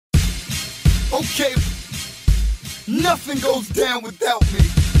Okay, nothing goes down without me.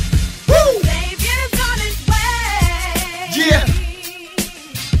 Woo! Savior's on his way. Yeah,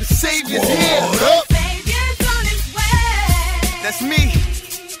 the Savior's here. Savior's on his way. That's me.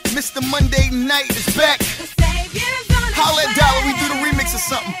 Mr. Monday Night is back. The Savior's on his Holla at Dollar, we do the remix or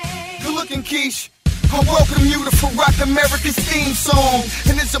something. Good looking, Keish. I welcome you to Far Rockaway, America's theme song.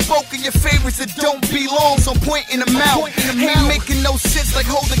 And there's a bulk of your favorites that don't belong, so I'm pointing them out. Ain't making no sense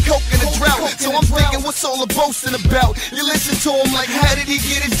like holding coke in a drought. So I'm thinking, what's all the boasting about? You listen to him like, how did he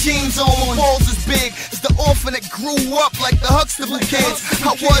get his jeans on? My balls as big as the orphan that grew up like the Huxtable kids.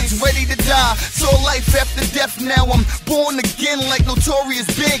 I was ready to die, saw life after death. Now I'm born again like Notorious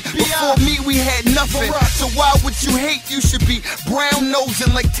Big. Before me we had nothing, so why would you hate? You should be brown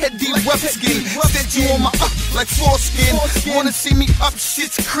nosing like Ted D. Webskin. Said you on my like foreskin. Wanna see me up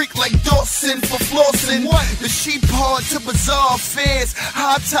Shit's Creek like Dawson for flossing. The sheep hard to bizarre affairs.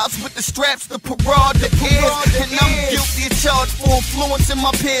 High tops with the straps, the parade, the ears. And I'm guilty of charge for influencing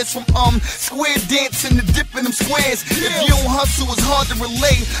my peers. From square dancing to dipping them squares. If you don't hustle, it's hard to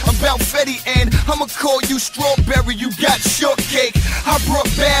relate about Fetty, and I'ma call you strawberry. You got shortcake. I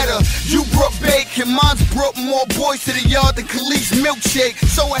brought batter, you brought bake, and mine's brought more boys to the yard than Khalid's milkshake.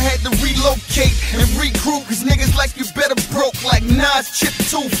 So I had to relocate and regroup, cause niggas like you better broke like Nas chipped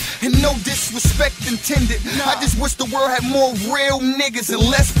tooth. And no disrespect intended, I just wish the world had more real niggas and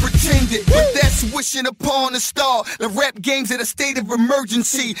less pretended. But that's wishing upon a star. The rap game's at a state of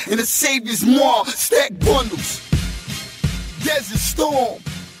emergency, and the Savior's more stack bundles. Desert Storm.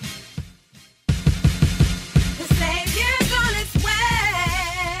 The Savior's on his way.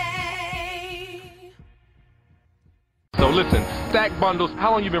 So listen, stack bundles.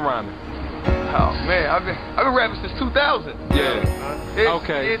 How long you been rhyming? Oh man, I've been rapping since 2000. Yeah.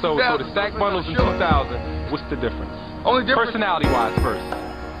 Okay. So the stack bundles in 2000. What's the difference? Only difference, personality-wise, first.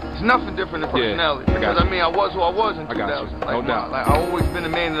 It's nothing different than personality. Yeah, because I mean, I was who I was in 2000. I got you. Like, No doubt. Like I've always been the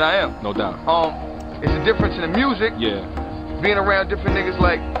man that I am. No doubt. It's a difference in the music. Yeah. Being around different niggas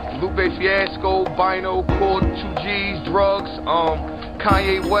like Lupe Fiasco, Bino, Cord, 2Gs, Drugs,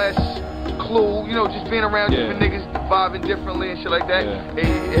 Kanye West, Clue, you know, just being around different niggas vibing differently and shit like that,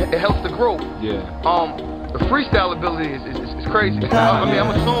 it helps to grow. Yeah. The freestyle ability is crazy. I mean, I'm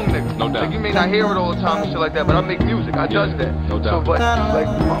a song nigga. No doubt. Like, you may not hear it all the time and shit like that, but I make music. I does that. No doubt. So, but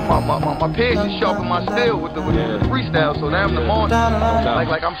like my peers is sharpen my steel with the freestyle. So now I'm the monster.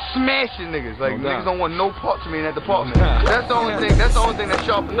 Like I'm smashing niggas. Like niggas don't want no parts of me in that department. That's the only thing. That's the only thing that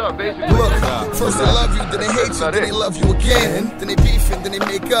sharpened up, basically. Look, first they love you, then they hate you, then they love you again. Then they beefing, then they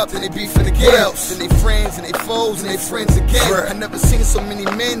make up, then they beefing again. What else? Then they friends, and they foes, and they friends again. I never seen so many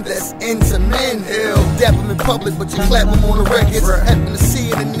men that's into men. Hell, dap them in public, but you clap them on the records. Happen to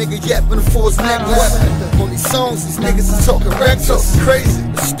see a nigga yapping for his necklace. On these songs, these niggas is talking reckless. Crazy,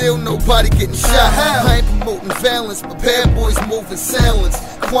 but still nobody getting shot. I ain't promoting violence, but bad boys moving silence.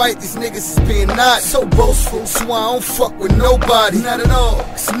 Quiet, these niggas is being not so boastful. So I don't fuck with nobody, not at all.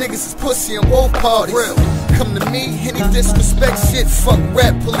 Cause niggas is pussy on both parties. Real. Come to me, any disrespect shit, fuck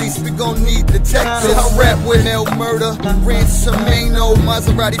rap police, we gon' need detectives. I rap with Mel Murder, Ransom, Mano,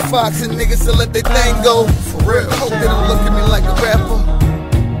 Maserati Fox, and niggas to let their thing go. For real, hope they don't look at me like a rapper.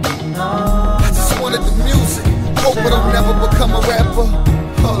 I just wanted the music, hope I don't never become a rapper.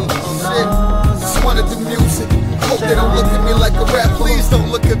 Oh shit, just wanted the music, hope they don't look at me like a rapper. Please don't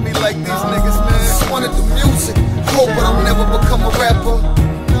look at me like these niggas, man. Just wanted the music, hope I don't never become a rapper.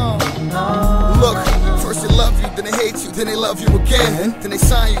 Look, first they love you, then they hate you, then they love you again. Then they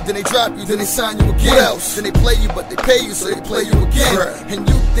sign you, then they drop you, then they sign you again. What else? Then they play you, but they pay you, so they play you again. And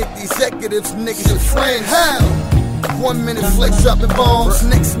you think the executives niggas your friends? How? 1 minute flex dropping bombs,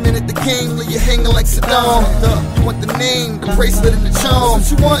 next minute the king leave you hanging like Saddam. You want the name, the bracelet, and the charm.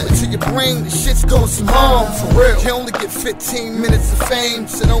 What you want? Until your brain, the shit's going some harm. For real, you only get 15 minutes of fame,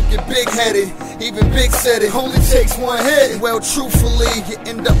 so don't get big-headed. Even Big said it only takes one hit. Well, truthfully, you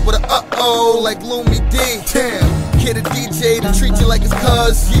end up with a uh-oh like Loomy D. Damn, get a DJ to treat you like his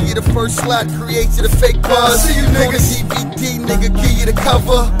cuz. Give you the first slot, create you the fake buzz. See you niggas, DVD, nigga, give you the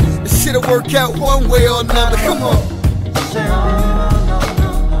cover. The shit'll work out one way or another. Come on.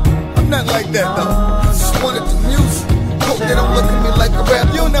 I'm not like that though. I just wanted the music. Hope they don't look at me like a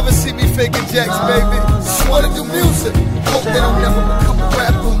rapper. You'll never see me faking jacks, baby. Just wanna do music. Hope they don't never become a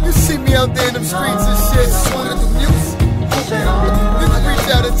rapper. You see me out there in them streets and shit. Just wanna do music. Hope they don't look at me. Reach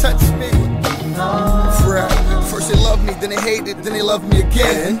out and touch me. First they love me, then they hate it, then they love me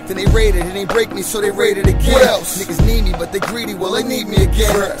again. Then they rate it, and they break me, so they rate it again. What else? Niggas need me, but they greedy, well they need me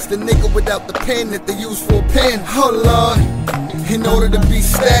again. It's the nigga without the pen that they use for a pen. Oh Lord. In order to be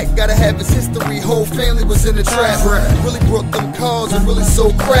stacked, gotta have his history. Whole family was in the trap. Really brought them cars and really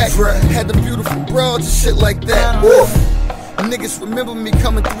sold crack. Had them beautiful broads and shit like that. Woo. Niggas remember me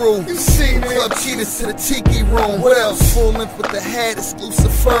coming through. You see me. Club cheaters to the tiki room. What else? Full length with the hat,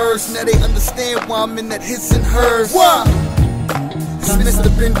 exclusive furs. Now they understand why I'm in that his and hers. Why? This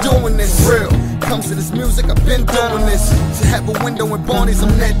Mr. been doing this real. Comes to this music, I've been doing this. To have a window in Barney's,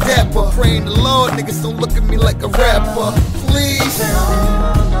 I'm that dapper. Praying the Lord, niggas don't look at me like a rapper. Please.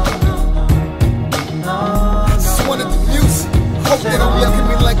 Just wanna do music. Hope they don't look at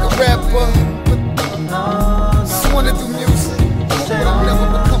me like a rapper. Just wanna do music. Hope I'll never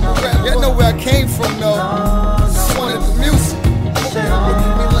become a rapper. Y'all know where I came from though. Just wanna do music. Hope they don't look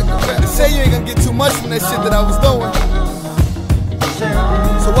at me like a rapper. They say you ain't gonna get too much from that shit that I was doing.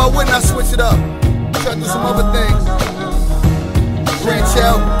 So why wouldn't I switch it up? Try to do some other things. Branch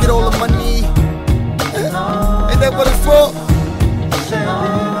out, get all the money. Ain't that what it's for?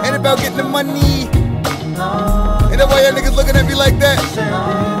 Ain't about getting the money. Ain't that why y'all niggas looking at me like that?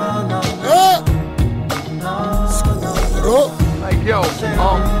 Like yo,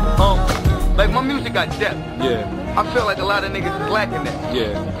 like my music got depth. Yeah. I feel like a lot of niggas is lacking that.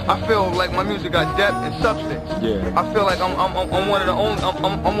 Yeah. I feel like my music got depth and substance. Yeah. I feel like I'm one of the only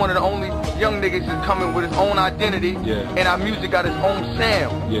I'm one of the only young niggas that's coming with his own identity. Yeah. And our music got its own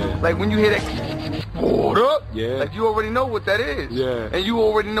sound. Yeah. Like when you hear that, what up? Yeah. Like you already know what that is. Yeah. And you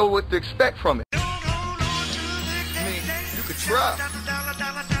already know what to expect from it. I mean, you could try.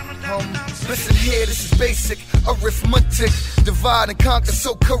 Listen here, this is basic arithmetic. Divide and conquer,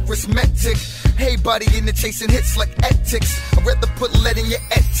 so charismatic. Hey, body in the chasing hits like ethics. I'd rather put lead in your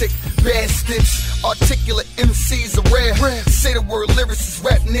ethic. Bad stitch, articulate MCs are rare. Say the word lyricists,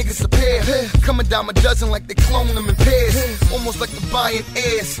 rap niggas a pair. Coming down a dozen like they clone them in pairs. Almost like the buying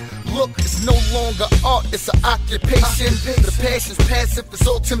heirs. Look, it's no longer art, it's an occupation. The passion's passive, it's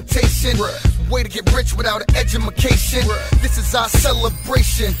all temptation. Way to get rich without an education. This is our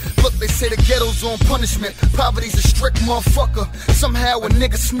celebration. Look, they say the ghetto's on punishment. Poverty's a strict motherfucker. Somehow a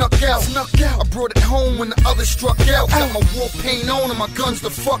nigga snuck out. I brought it home when the others struck out. Got my war paint on and my guns the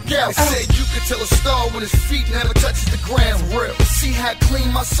fuck out. They said you could tell a star when his feet never touches the ground. Real. See how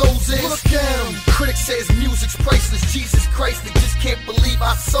clean my soul's is? Look at him. Critics say his music's priceless. Jesus Christ, they just can't believe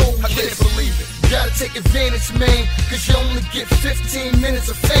our soul. I can't believe it. Gotta take advantage, man, cause you only get 15 minutes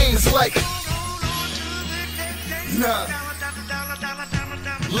of fame. It's like, nah.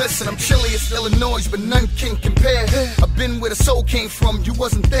 Listen, I'm chilly as Illinois, but none can compare. I've been where the soul came from, you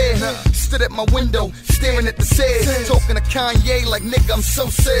wasn't there. Stood at my window, staring at the stairs. Talking to Kanye like, nigga, I'm so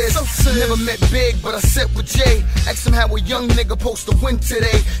sad. Never met Big, but I sat with Jay. Asked him how a young nigga supposed to win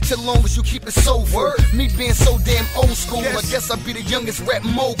today. Till long as you keep it sober. Me being so damn old school, I guess I'll be the youngest rap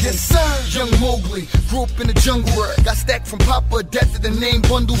mogul. Young Mowgli, grew up in the jungle. Got stacked from Papa, adapted the name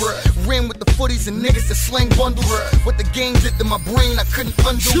bundle. Ran with the footies and niggas that slang bundles. What the game did to my brain, I couldn't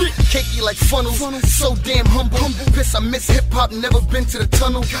undo. Cakey like funnels, so damn humble. Piss, I miss hip-hop, never been to the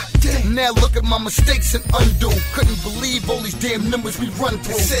tunnel. Now look at my mistakes and undo. Couldn't believe all these damn numbers we run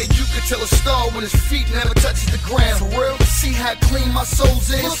through. They said you could tell a star when his feet never touches the ground. For real, see how clean my soul's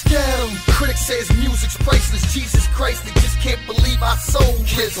is? Look at him. Critics say his music's priceless. Jesus Christ, they just can't believe our soul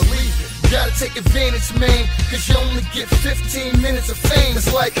is. Believe it. Gotta take advantage, man, cause you only get 15 minutes of fame.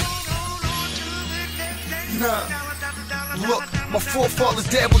 It's like, nah. Look, my forefathers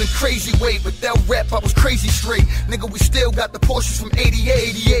dabbled in crazy way, but that rap I was crazy straight. Nigga, we still got the Porsches from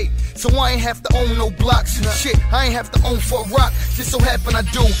 88. So I ain't have to own no blocks. Shit, I ain't have to own Far Rock. Just so happen I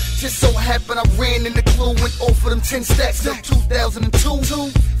do. Just so happen I ran in the clue, went off of them 10 stacks till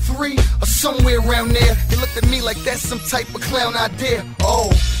 2002, 3, or somewhere around there. They looked at me like that's some type of clown idea. Oh,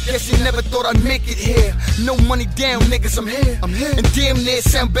 guess you never thought I'd make it here. No money down, niggas, I'm here. And damn near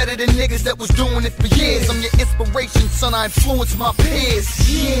sound better than niggas that was doing it for years. I'm your inspiration, son, I influence my peers.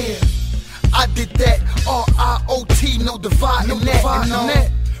 Yeah, I did that. R-I-O-T, no dividing that.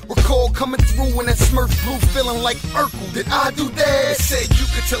 Recall coming through in that Smurf blue, feeling like Urkel. Did I do that? They said you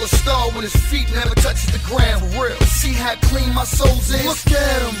could tell a star when his feet never touches the ground. For real. See how clean my soul's is? Look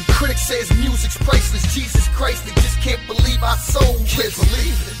at him. Critics say his music's priceless. Jesus Christ, they just can't believe our soul is.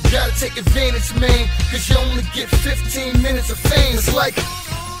 Believe it. Gotta take advantage, man, cause you only get 15 minutes of fame. It's like,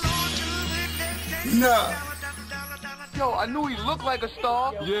 nah. Yo, I knew he looked like a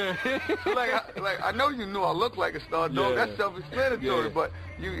star. Yeah. like I know you knew I looked like a star, dog. Yeah. That's self-explanatory, but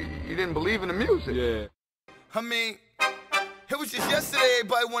you didn't believe in the music. Yeah. I mean, it was just yesterday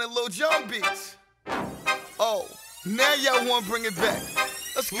everybody wanted Lil Jon beats. Oh, now y'all wanna bring it back.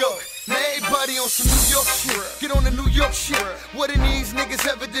 Let's go. Now everybody on some New York shit. Get on the New York shit. What any of these niggas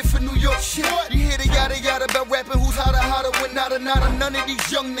ever did for New York shit? You hear the yada yada about rapping who's hotter when nada. None of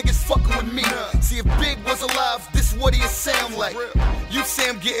these young niggas fucking with me. See, if Big was alive, this what he'd sound like. You say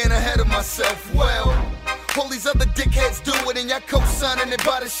I'm getting ahead of myself. Well, all these other dickheads do it, and y'all co-signing and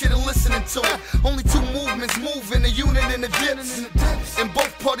buy the shit and listening to it. Only two movements moving, the unit and the dips. And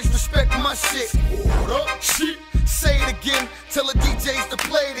both parties respect my shit. What up, shit? Say it again, tell the DJs to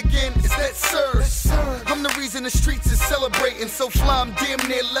play it again. It's that sir. I'm the reason the streets is celebrating. So fly, I'm damn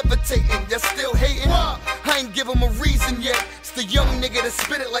near levitating. Y'all still hating? I ain't give them a reason yet. It's the young nigga that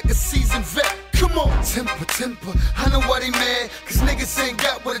spit it like a seasoned vet. Come on, temper. I know why they mad, cause niggas ain't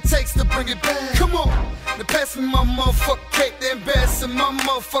got what it takes to bring it back. Come on, now pass me my motherfucking cake. They embarrassing my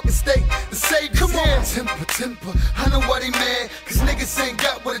motherfucking state. The save come on, temper. I know why they mad, cause niggas ain't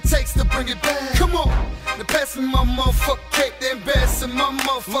got what it takes to bring it back. Come on, now pass me my motherfucking cake. They embarrassing my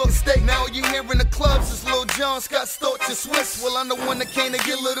motherfucking state. Now you hear in the clubs is Lil Jon, Scott Storch, and Swiss. Well, I'm the one that came to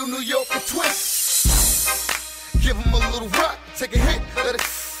get little New York a twist. Give him a little rock, take a hit, let it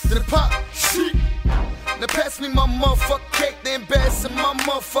pop. Shit. Now pass me my motherfucking cake. They embarrassing my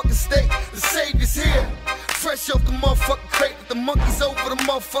motherfucking state. The savior's here, fresh off the motherfucking crate with the monkeys over the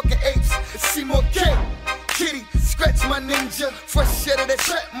motherfucking apes. And see more cake. Kitty, scratch my ninja. Fresh out of that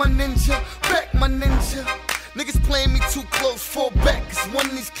trap, my ninja. Back, my ninja. Niggas playing me too close, fall back, cause one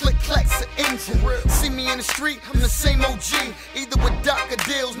of these click-clacks are injured. See me in the street, I'm the same OG. Either with Doc or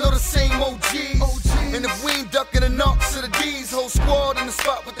Deals, know the same OGs. And if we ain't ducking the knocks or the D's, whole squad in the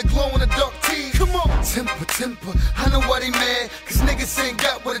spot with the glow in the dark tees. Come on, temper, I know why they mad, cause niggas ain't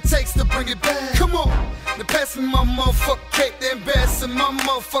got what it takes to bring it back. Come on, now pass me my motherfucking cake. They embarrassing my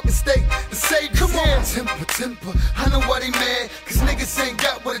motherfucking state. The save come on, temper, I know why they mad, cause niggas ain't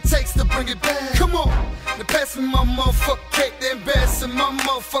got what it takes to bring it back. Come on, now pass me my motherfucking cake. They embarrassing my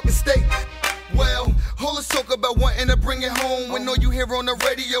motherfucking state. Well, all this talk about wanting to bring it home when all you hear on the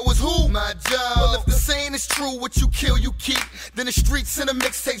radio is who? My job. Well, if the saying is true, what you kill, you keep, then the streets and the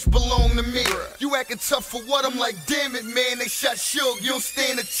mixtapes belong to me. You acting tough for what? I'm like, damn it, man, they shot Suge, you don't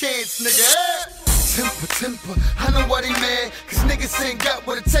stand a chance, nigga. Temper, I know why they mad, cause niggas ain't got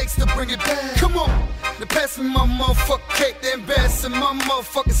what it takes to bring it back. Come on, now pass me my motherfucking cake. They embarrassing my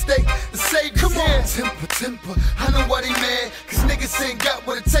motherfucking state. The save come on, temper, I know why they mad, cause niggas ain't got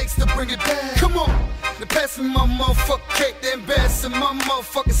what it takes to bring it back. Come on, now pass me my motherfucking cake. They embarrassing my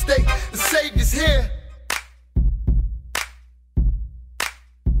motherfucking state. The savior's here.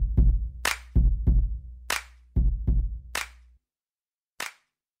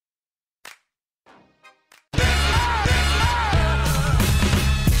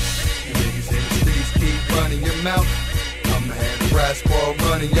 Mouth. I'ma have a rice ball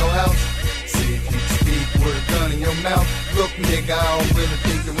run in your house. See if you can speak with a gun in your mouth. Look, nigga, I don't really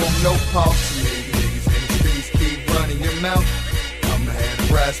think there won't no pause to me. Niggas in the streets keep running your mouth. I'ma have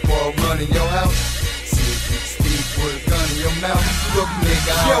a rice ball run in your house. See if you can speak with a gun in your mouth. Look,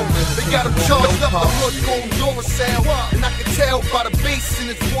 nigga, I don't really think there won't no pause to me. They got him charged up the hood going Duracell. And I can tell by the bass in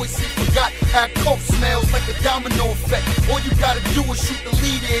his voice he forgot how coke smells like a domino effect. All you gotta do is shoot the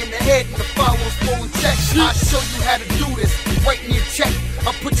leader in the head and the followers falling check. I'll show you how to do this, write me a check.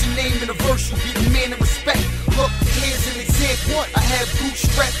 I'll put your name in a verse, you be the man of respect. Look, here's an example. I have boots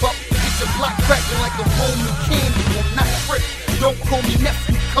strap up, get your block cracking like a Roman candle. I'm not frick, don't call me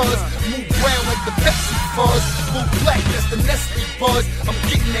nephew, cuz move brown like the Pepsi fuzz. Move black, that's the Nestle buzz. I'm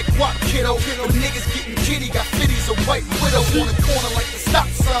getting that guap, kiddo. The niggas getting kitty, got fitties, a white widow on the corner like the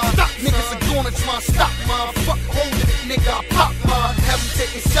stop sign. Niggas are gonna try and stop mine. Fuck holding it, nigga, I pop mine. Have them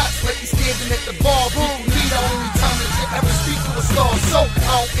taking shots like he's standing at the bar. People need the only time that you ever speak to a star. So I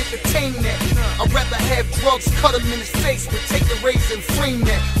don't entertain that. I'd rather have drugs, cut him in his face, but take the razor and frame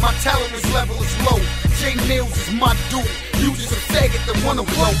that. My tolerance level is low. J Mills is my dude. You just a faggot that wanna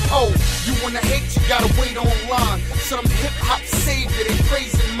blow. Oh, you wanna hate, you gotta wait online. Some hip-hop savior, they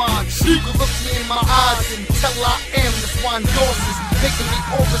praising mine. You can look me in my eyes and tell I am. That's why endorses making me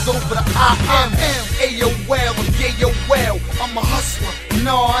offers over the I am. Ayo, well, I'm yayo, well. I'm a hustler.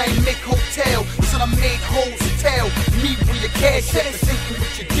 No, I ain't make hotel. Son, I made hoes tell me where your cash at. Thinking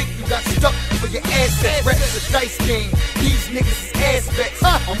with your dick, you got stuck for your assets. Rap is a dice game. These niggas is aspects.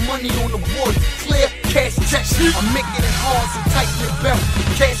 I'm money on the wood, clear cash checks. I'm making it hard, so tighten your belt.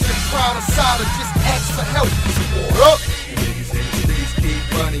 Cash your pride aside or just ask for help. What up? You niggas in the streets keep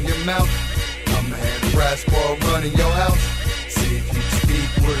running your mouth. I'ma have a rice ball run in your house. See if you can speak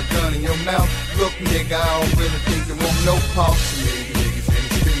with a gun in your mouth. Look, nigga, I don't really think there won't no pause to me. You niggas in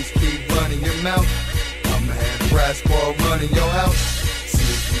the streets keep running your mouth. I'ma have a rice ball run in your house. See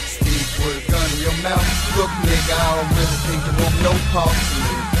if you can speak with a gun in your mouth. Look, nigga, I don't really think there won't no pause to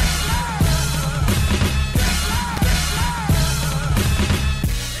me.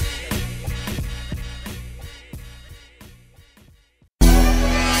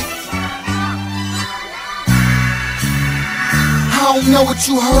 know what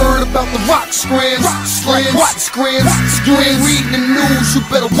you heard about the rock scrams. Watch scrams. You ain't reading the news, you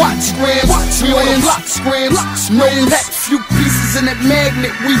better watch scrams. We on the block scrams. No pack, few pieces in that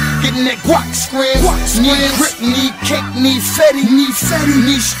magnet. We getting that guac scrams. Need grip, need cake, need fetty. Need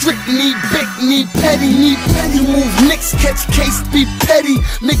strict, need big, need petty. You move nicks, catch case, be petty.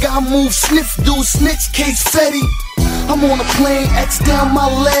 Nigga, I move sniff, do snitch, case fetty. I'm on a plane, X down my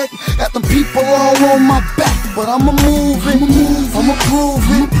leg. Got them people all on my back, but I'ma move it, I'ma prove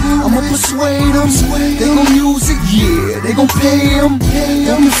it, I'ma persuade them. They gon' use it, yeah, they gon' pay them.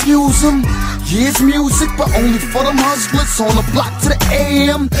 Don't confuse them. Yeah, it's music, but only for them hustlers on the block to the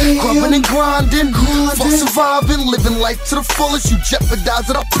AM. Grubbing and grinding, fuck surviving, living life to the fullest. You jeopardize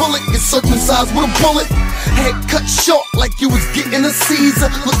it, I pull it, get circumcised with a bullet. Head cut short like you was getting a Caesar.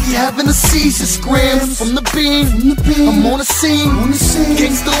 Look, you having a seizure. Scrams from the beam, I'm on the scene.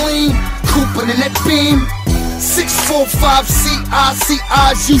 Gangsta lean, cooping in that beam. 645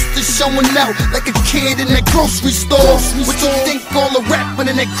 CIs used to showing out like a kid in that grocery store. What you think all the rapping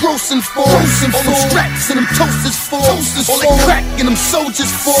in that grossing for? All them straps and them toasters for? All that crack and them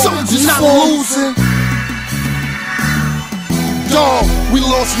soldiers for? Not losing. Dog, we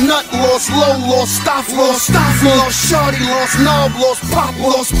lost Nut, lost Low, lost Stop, lost Shorty, lost Knob, lost Papa,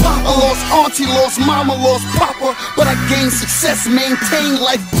 I lost Auntie, lost Mama, lost Papa. But I gained success, maintained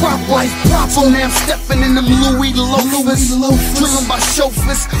life proper. So now I'm stepping in them Louis loafers, driven by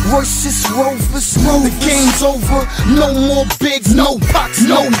chauffeurs, Royces, Rovers. The game's over, no more bigs, no pots,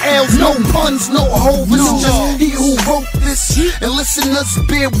 no L's, no puns, no hovers. Just he who wrote this, and listeners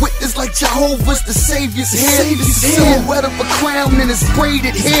bear witness like Jehovah's. The Savior's here, silhouette of a crown and it's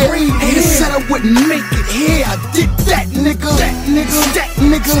braided hair. They said I wouldn't make it here. I did that, nigga.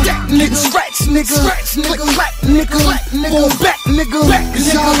 Scratch, nigga. Clap, nigga. Fall back, nigga.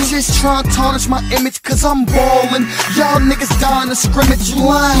 Cause y'all just trying to tarnish my image cause I'm ballin'. Y'all niggas dying to scrimmage, you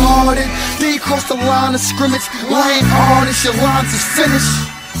lying hearted. They cross the line of scrimmage, lying artist, your lines is finished.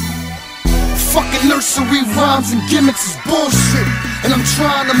 Fucking nursery rhymes and gimmicks is bullshit. And I'm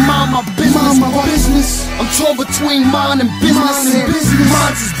trying to mind my business. I'm torn between mine and business.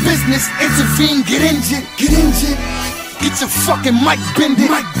 Mine's is business. Intervene, get injured. Get your fucking mic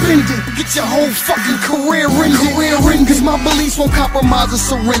bended. Get your whole fucking career ended. Cause my beliefs won't compromise or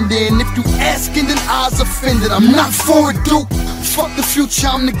surrender. And if you asking, then I's offended. I'm not for it, dude. Fuck the future,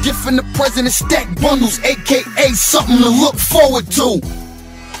 I'm the gift and the present. And stack bundles, aka something to look forward to.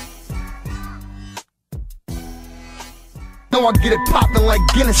 No, I get it poppin' like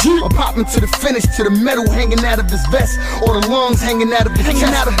Guinness. I'm poppin' to the finish, to the metal hanging out of his vest, or the lungs hanging out of his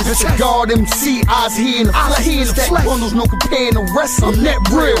chest. It's a guard MC, eyes here in the flesh. Stack bundles, no comparing the rest. I'm net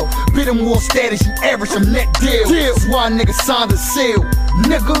real. Bit more status, you average, I'm net deal. That's why niggas signed a seal,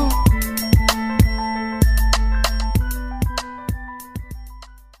 nigga.